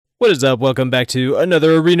What is up? Welcome back to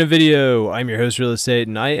another arena video. I'm your host, Real Estate,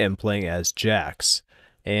 and I am playing as Jax.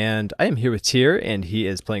 And I am here with Tyr, and he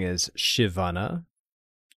is playing as Shyvana.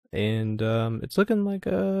 And it's looking like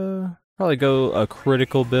probably go a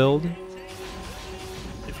critical build.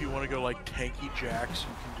 If you want to go like tanky Jax, you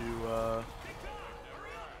can do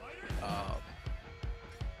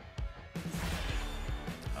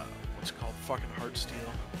what's it called? Fucking Heartsteel.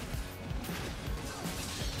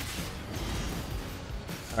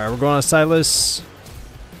 Alright, we're going on Silas.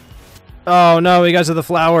 Oh no, we got to the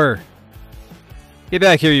flower. Get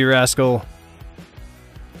back here, you rascal.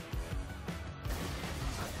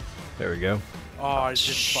 There we go. Oh, I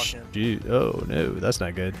didn't fucking. Dude, oh no, that's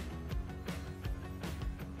not good.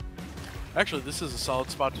 Actually, this is a solid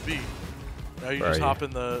spot to be. Now you Where just are hop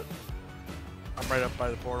in the. I'm right up by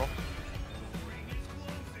the portal.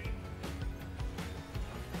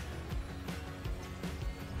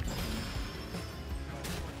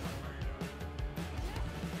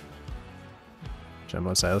 Jump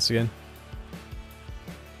on Silas again.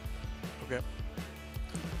 Okay.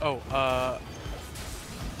 Oh, I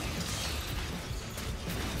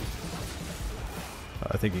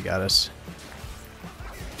think he got us.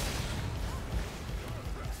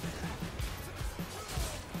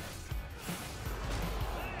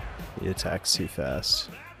 He attacks too fast.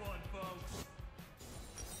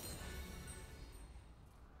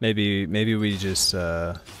 Maybe we just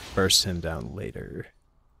burst him down later.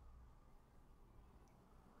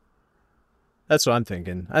 That's what I'm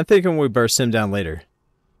thinking. I'm thinking we burst him down later.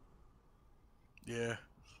 yeah.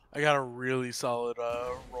 I got a really solid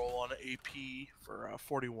roll on AP for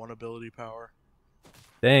 41 ability power.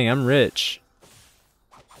 Dang, I'm rich.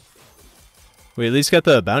 We at least got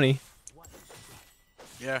the bounty.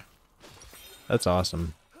 Yeah. That's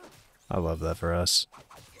awesome. I love that for us.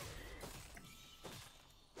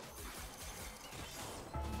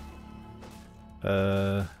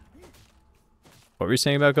 What were you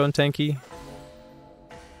saying about going tanky?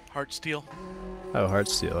 Heartsteel. Oh,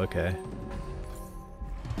 Heartsteel, okay.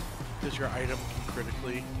 Because your item can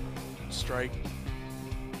critically strike.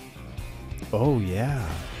 Oh, yeah.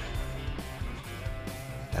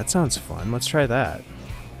 That sounds fun. Let's try that.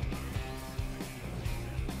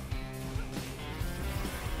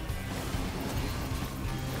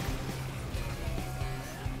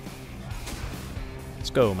 Let's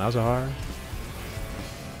go, Malzahar.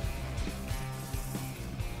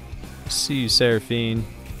 See you, Seraphine.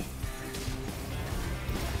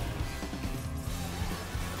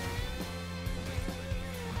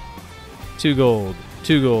 Two gold,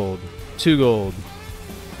 2 gold, 2 gold.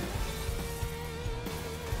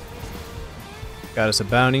 Got us a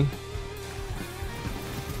bounty.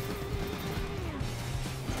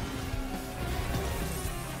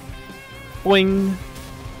 Boing. You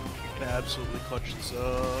can absolutely clutch this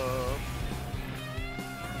up.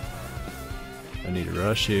 I need a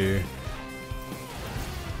rush here.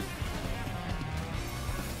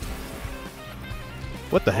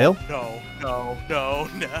 What the hell? No, no, no,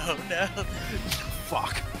 no, no.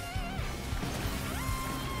 Fuck.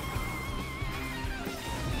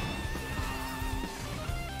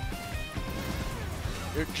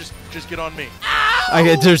 Here, just get on me.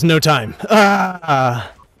 There's no time.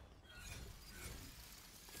 Ah!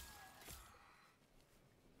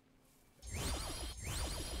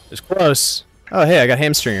 It's close. Oh, hey, I got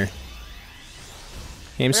Hamstringer.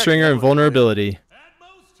 Hamstringer and vulnerability.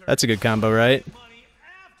 That's a good combo, right?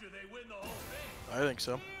 I think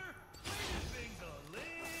so.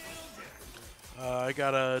 I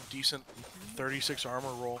got a decent 36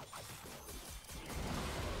 armor roll.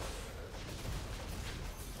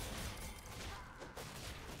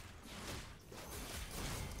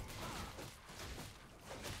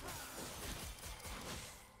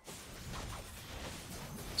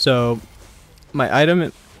 So, my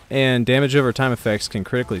item and damage over time effects can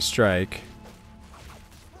critically strike.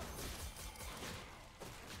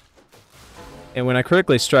 And when I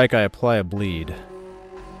critically strike, I apply a bleed.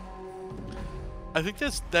 I think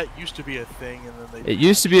that used to be a thing, and then they. It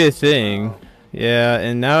used to be a thing, yeah,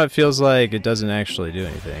 and now it feels like it doesn't actually do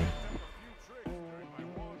anything.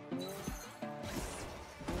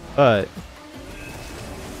 But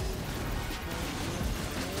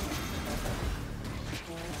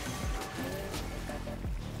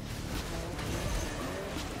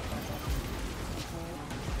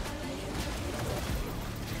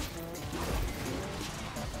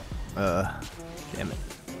damn it.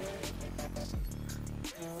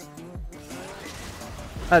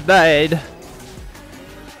 I died.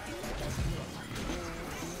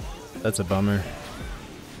 That's a bummer.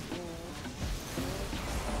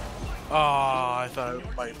 Ah, I thought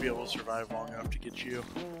I might be able to survive long enough to get you.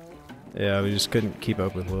 Yeah, we just couldn't keep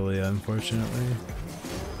up with Lilia, unfortunately.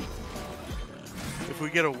 If we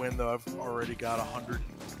get a win, though, I've already got 100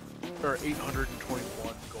 or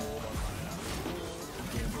 821 gold on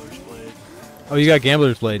my Gambler's Blade. Oh, you got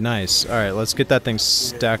Gambler's Blade. Nice. All right, let's get that thing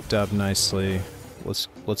stacked up nicely.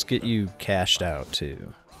 Let's get you cashed out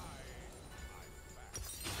too,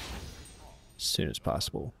 as soon as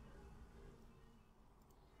possible.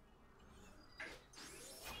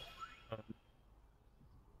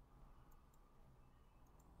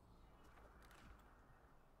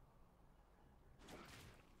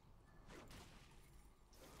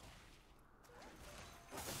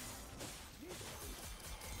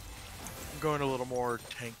 Going a little more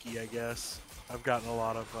tanky, I guess. I've gotten a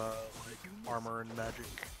lot of like armor and magic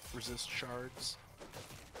resist shards.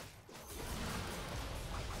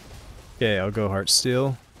 Okay, I'll go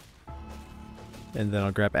Heartsteel, and then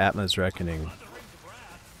I'll grab Atma's Reckoning.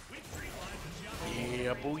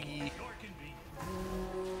 Yeah, boy.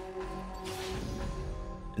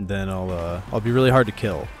 And then I'll be really hard to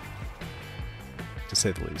kill, to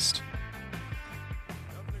say the least.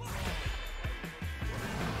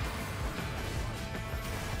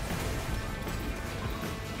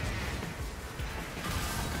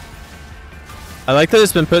 I like that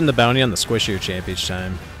it's been putting the bounty on the squishier champ each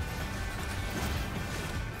time.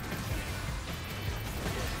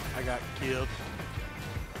 I got killed.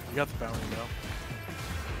 You got the bounty though.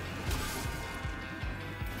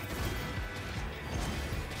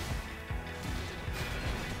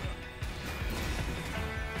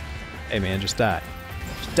 Hey man, just die.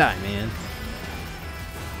 Just die, man.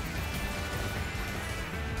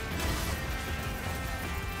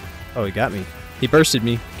 Oh, he got me. He bursted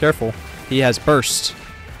me. Careful. He has burst.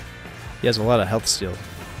 He has a lot of health steal.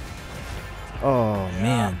 Oh, Yeah.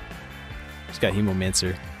 man. He's got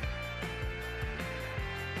Hemomancer.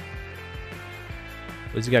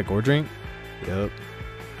 What's he got? Gore Drink? Yup.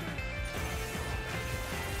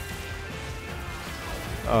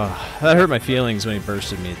 Oh, that hurt my feelings when he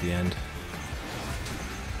bursted me at the end.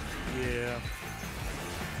 Yeah.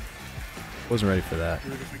 Wasn't ready for that.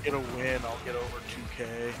 Dude, if we get a win, I'll get over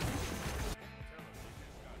 2K.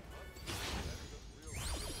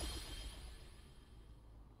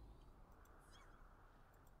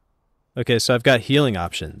 Okay, so I've got healing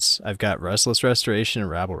options. I've got Restless Restoration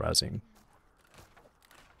and Rabble Rousing.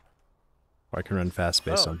 Or I can run fast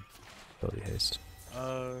based on ability haste.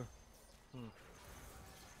 Are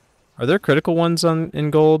there critical ones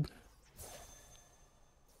in gold?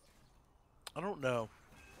 I don't know.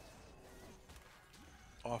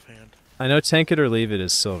 Offhand. I know Tank It or Leave It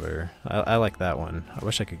is silver. I like that one. I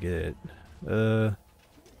wish I could get it.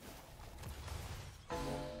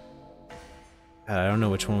 God, I don't know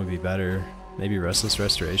which one would be better. Maybe Restless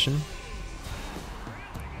Restoration?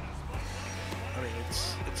 I mean,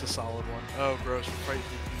 it's a solid one. Oh, gross. Fight.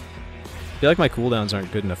 I feel like my cooldowns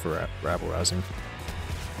aren't good enough for Rabble Rousing.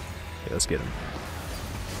 Okay, let's get him.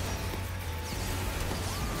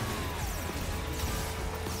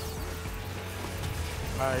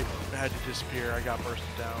 I had to disappear. I got bursted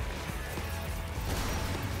down.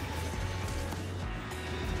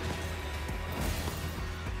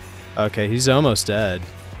 Okay, he's almost dead.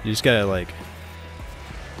 You just gotta like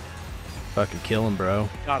fucking kill him, bro.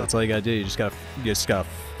 Got him. That's all you gotta do. You just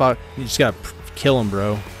gotta kill him,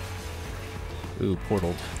 bro. Ooh,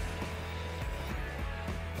 portaled.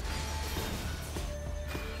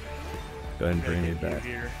 Go ahead and bring me back.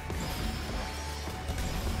 Here.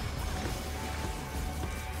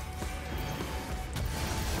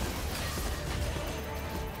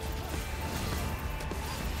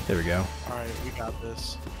 There we go. Alright, we got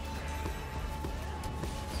this.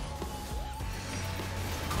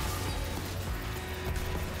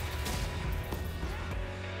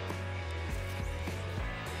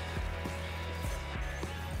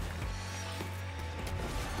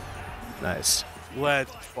 Nice.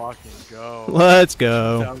 Let's fucking go. Let's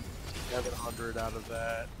go. 700 out of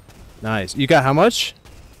that. Nice. You got how much?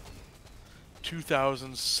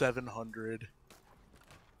 2,700.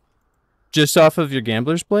 Just off of your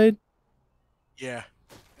Gambler's Blade? Yeah.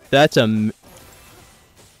 That's a... Dude,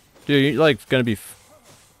 you're like gonna be...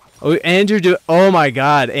 Oh, and you're doing... Oh my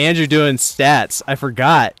god, and you're doing stats. I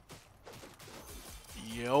forgot.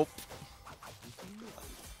 Yep.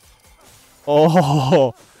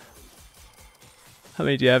 Oh. How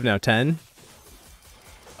many do you have now? 10?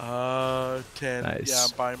 10. Nice. Yeah,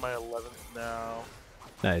 I'm buying my 11th now.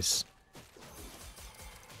 Nice.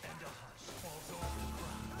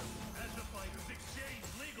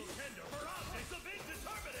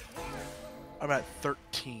 I'm at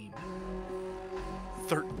 13.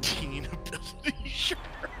 13 ability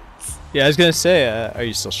shards. Yeah, I was gonna say, are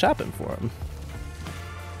you still shopping for them?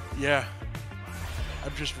 Yeah.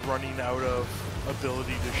 I'm just running out of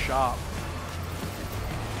ability to shop.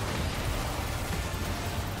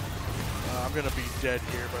 I'm gonna be dead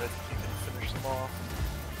here, but I think you can finish them off.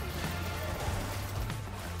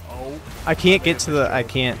 Oh. I can't get to the. I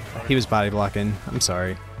can't. He was body blocking. I'm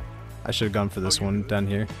sorry. I should have gone for this one down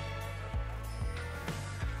here.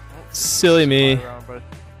 Oh, Silly me. Around, but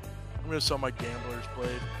I'm gonna sell my gambler's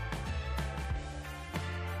blade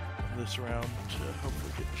this round to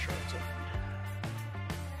hopefully get the shards up.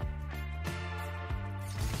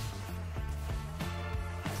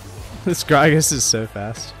 This Gragas is so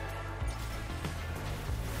fast.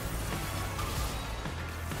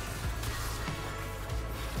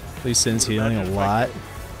 At least since healing a lot.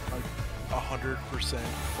 Like 100%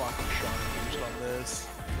 fucking shot boost on this.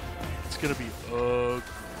 It's gonna be ugly.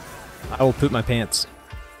 I will poop my pants.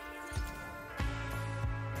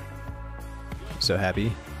 So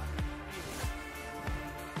happy.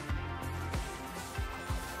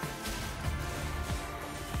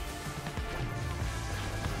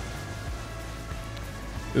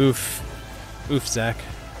 Oof. Oof, Zach.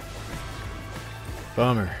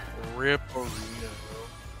 Bummer. Rip Arena.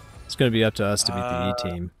 It's going to be up to us to beat the E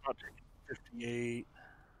team. 58.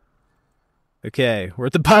 Okay, we're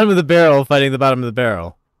at the bottom of the barrel fighting the bottom of the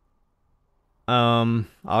barrel.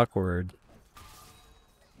 Awkward.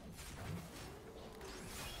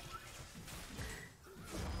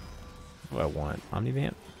 What do I want?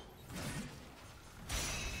 Omnivamp?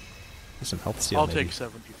 Some health steal. I'll maybe. take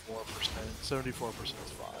 74%. 74% is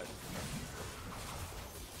fine.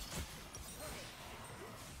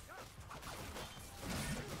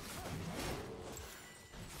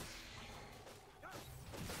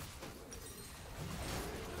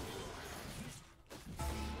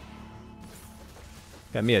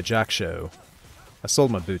 Got me a jock show. I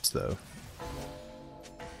sold my boots though.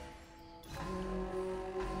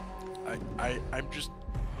 I'm just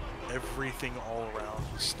everything all around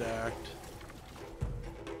stacked.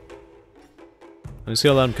 I'm just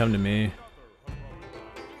gonna let him come to me,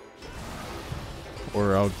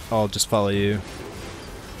 or I'll just follow you.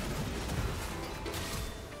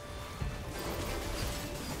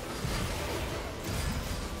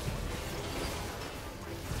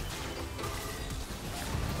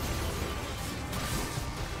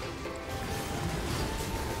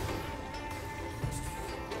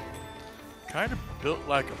 Kind of built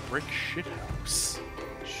like a brick shithouse.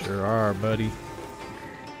 Sure are, buddy.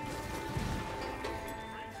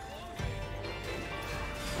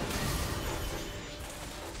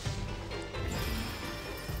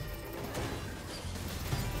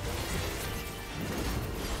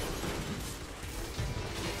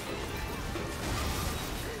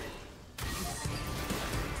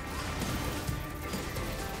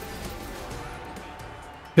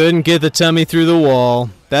 Couldn't get the tummy through the wall.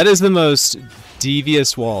 That is the most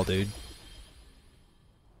devious wall, dude.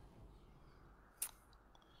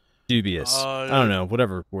 Dubious. I don't know.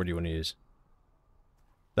 Whatever word you want to use.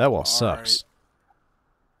 That wall sucks.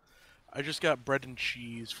 Right. I just got bread and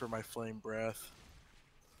cheese for my flame breath.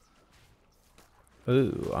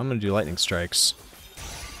 Ooh, I'm gonna do lightning strikes.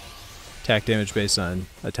 Attack damage based on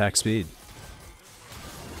attack speed.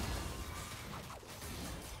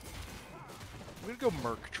 I'm gonna go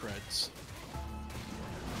Merc Treads.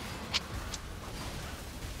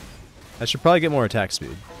 I should probably get more attack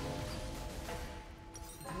speed.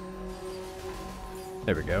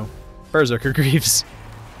 There we go. Berserker Greaves.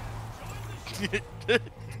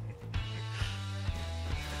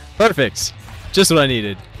 Perfect. Just what I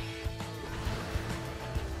needed.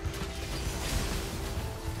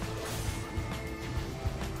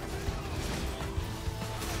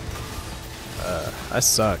 I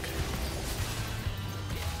suck.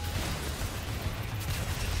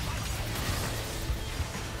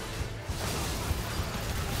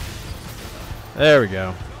 There we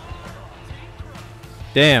go.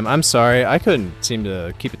 Damn, I'm sorry. I couldn't seem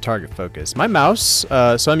to keep a target focus. My mouse,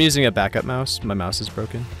 so I'm using a backup mouse. My mouse is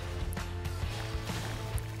broken.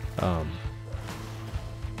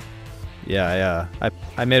 Yeah,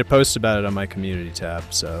 I made a post about it on my community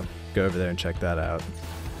tab, so go over there and check that out.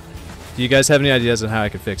 Do you guys have any ideas on how I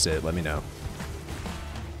can fix it? Let me know.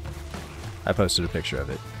 I posted a picture of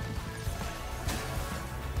it.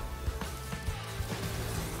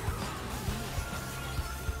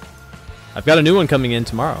 I've got a new one coming in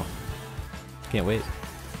tomorrow. Can't wait.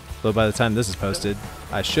 Though by the time this is posted,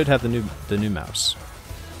 I should have the new mouse.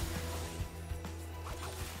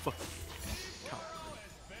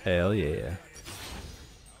 Hell yeah.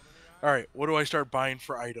 Alright, what do I start buying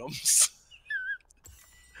for items?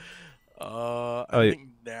 I Oh, think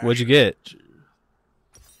what'd you Nasher get? too.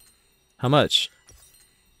 How much?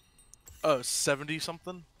 Oh, 70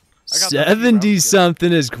 something. I got that a few rounds 70 ago.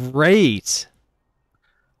 something is great.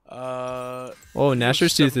 Uh, Oh, I think it was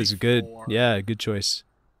Nasher's Tooth is good. 74. Yeah, good choice.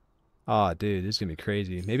 Aw, dude, this is gonna be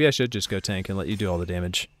crazy. Maybe I should just go tank and let you do all the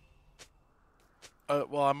damage.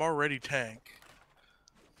 Well, I'm already tank.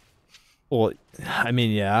 Well, I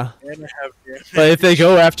mean, yeah. And I have damage. But if they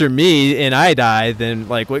go after me and I die, then,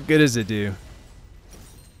 like, what good does it do?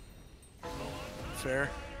 Fair.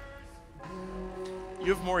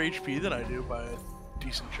 You have more HP than I do by a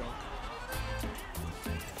decent chunk.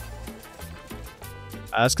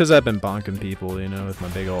 That's because I've been bonking people, you know, with my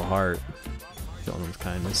big old heart. Filling them with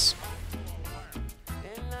kindness.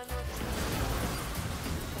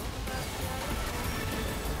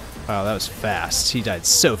 Wow, that was fast. He died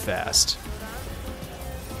so fast.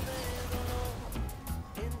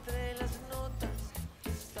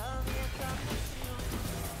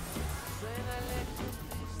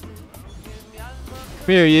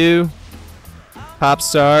 Come here, you. Pop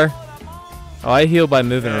star. Oh, I heal by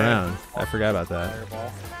moving around. I forgot about that.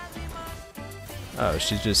 Fireball. Oh,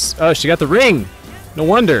 she's just... Oh, she got the ring! No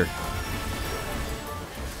wonder.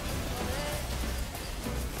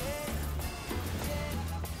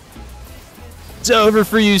 It's over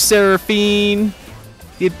for you, Seraphine.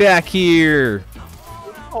 Get back here.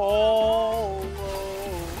 All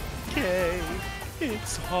okay.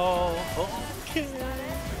 It's all okay.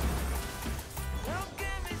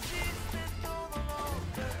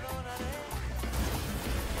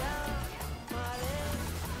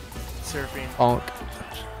 Seraphine. Bonk.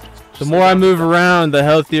 The more I move around, the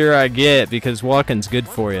healthier I get, because walking's good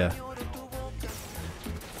for you.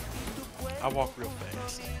 I walk real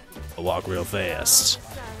fast. I walk real fast.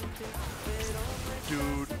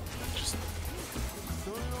 Dude, just...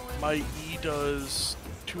 My E does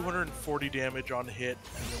 240 damage on hit,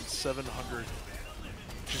 and then 700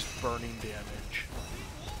 just burning damage.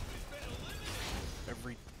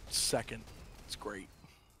 Every second. It's great.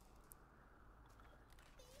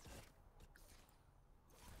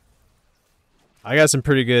 I got some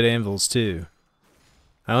pretty good anvils, too.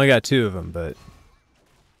 I only got 2 of them, but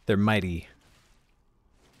they're mighty.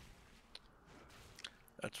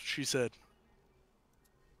 That's what she said.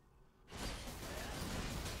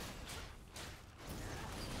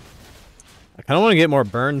 I kind of want to get more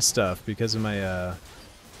burn stuff because of my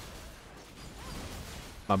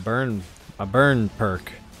my burn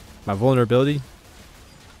perk, my vulnerability.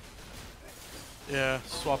 Yeah,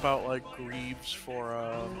 swap out like Greaves for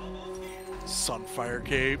Sunfire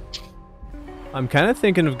Cape. I'm kind of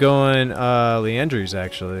thinking of going Leandry's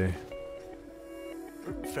actually,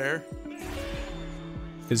 Fair.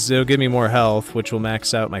 because it'll give me more health, which will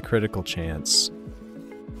max out my critical chance.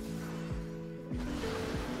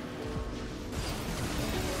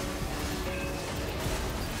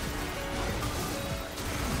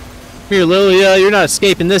 Come here, Lilia, you're not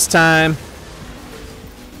escaping this time. Come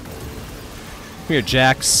here,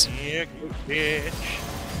 Jax. Yeah, good bitch.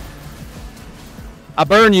 I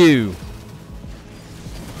burn you.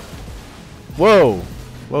 Whoa,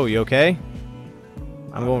 whoa, you okay?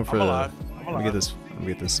 I'm going for I'm the. alive. Let me get this. Let me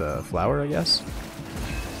get this flower, I guess.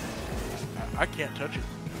 I can't touch it.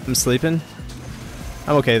 I'm sleeping.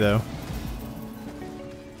 I'm okay though.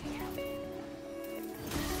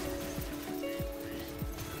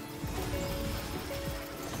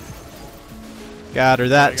 Got her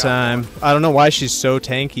that time. I don't know why she's so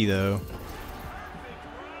tanky though.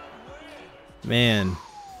 Man.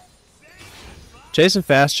 Chasing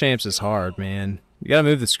fast champs is hard, man. You gotta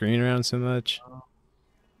move the screen around so much. I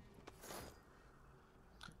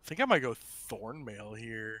think I might go Thornmail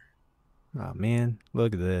here. Oh man,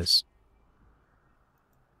 look at this.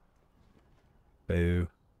 Boo.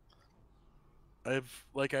 I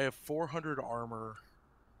have 400 armor,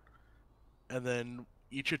 and then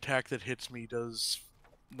each attack that hits me does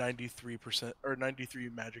 93% or 93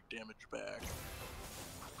 magic damage back.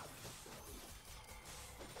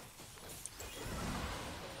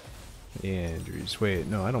 Andrews. Wait,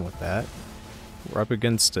 no, I don't want that. We're up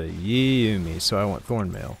against a Yumi, so I want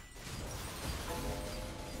Thornmail.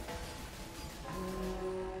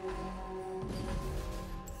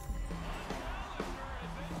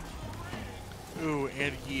 Ooh,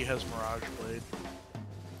 and Yi has Mirage Blade.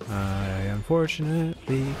 I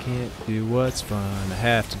unfortunately can't do what's fun. I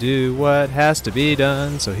have to do what has to be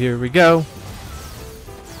done, so here we go.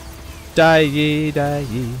 Die ye, die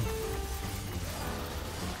ye.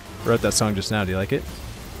 Wrote that song just now, do you like it?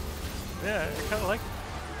 Yeah, I kind of like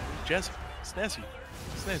it. Jazzy. Snazzy.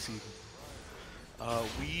 Snazzy.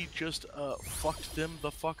 We just fucked them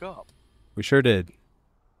the fuck up. We sure did.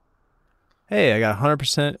 Hey, I got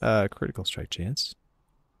 100% critical strike chance.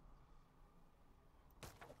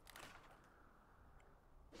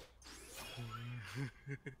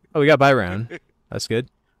 Oh, we got buy round. That's good.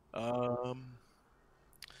 Do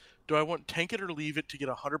I want tank it or leave it to get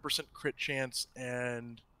 100% crit chance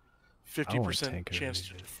and I want 50% tank it or chance leave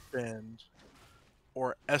to it. defend?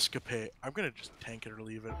 Or escapade? I'm gonna just tank it or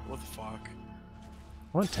leave it. What the fuck?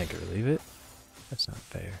 I want tank it or leave it. That's not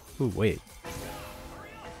fair. Ooh, wait.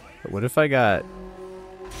 But what if I got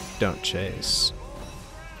don't chase?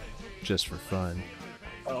 Just for fun.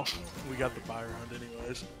 Oh, we got the buy round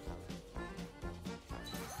anyways.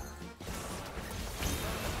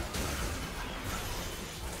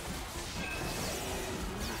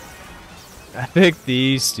 I picked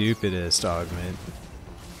the stupidest augment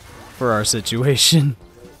for our situation.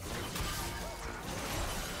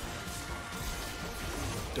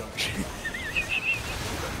 Don't cheat.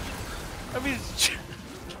 I mean,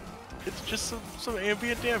 it's just some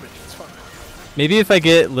ambient damage. It's fine. Maybe if I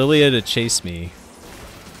get Lilia to chase me.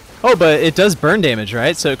 Oh, but it does burn damage,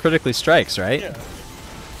 right? So it critically strikes, right? Yeah.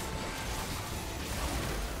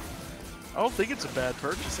 I don't think it's a bad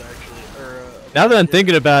purchase, actually. Or Now that I'm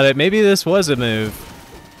thinking about it, maybe this was a move.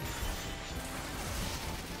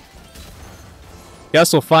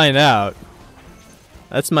 Guess we'll find out.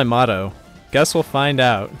 That's my motto. Guess we'll find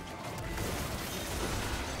out.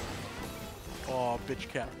 Oh, bitch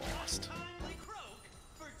cat lost.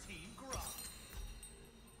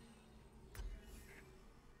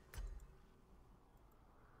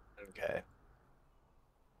 Okay.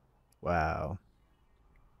 Wow.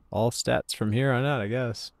 All stats from here on out, I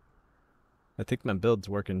guess. I think my build's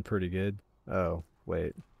working pretty good. Oh,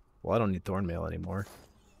 wait. Well, I don't need Thornmail anymore.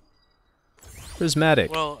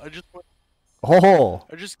 Prismatic. Well, Oh!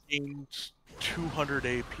 I just gained 200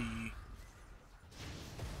 AP.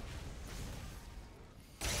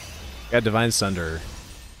 Got Divine Sunder.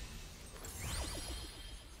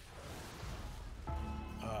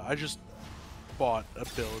 I just bought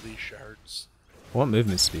ability shards. I want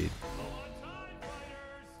movement speed.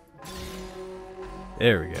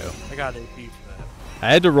 There we go. I got AP for that.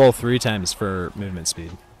 I had to roll 3 times for movement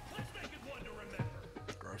speed.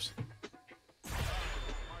 Gross.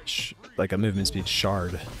 Like a movement speed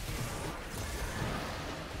shard.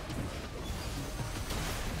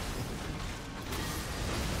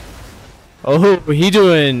 Oh, he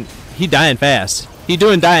dying fast. He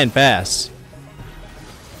doing dying fast.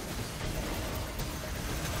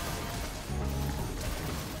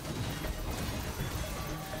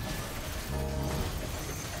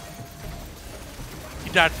 He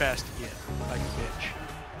died fast again, like a bitch.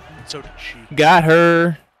 And so did she. Got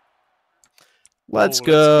her. Let's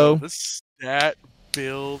go. That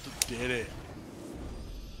build did it.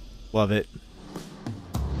 Love it.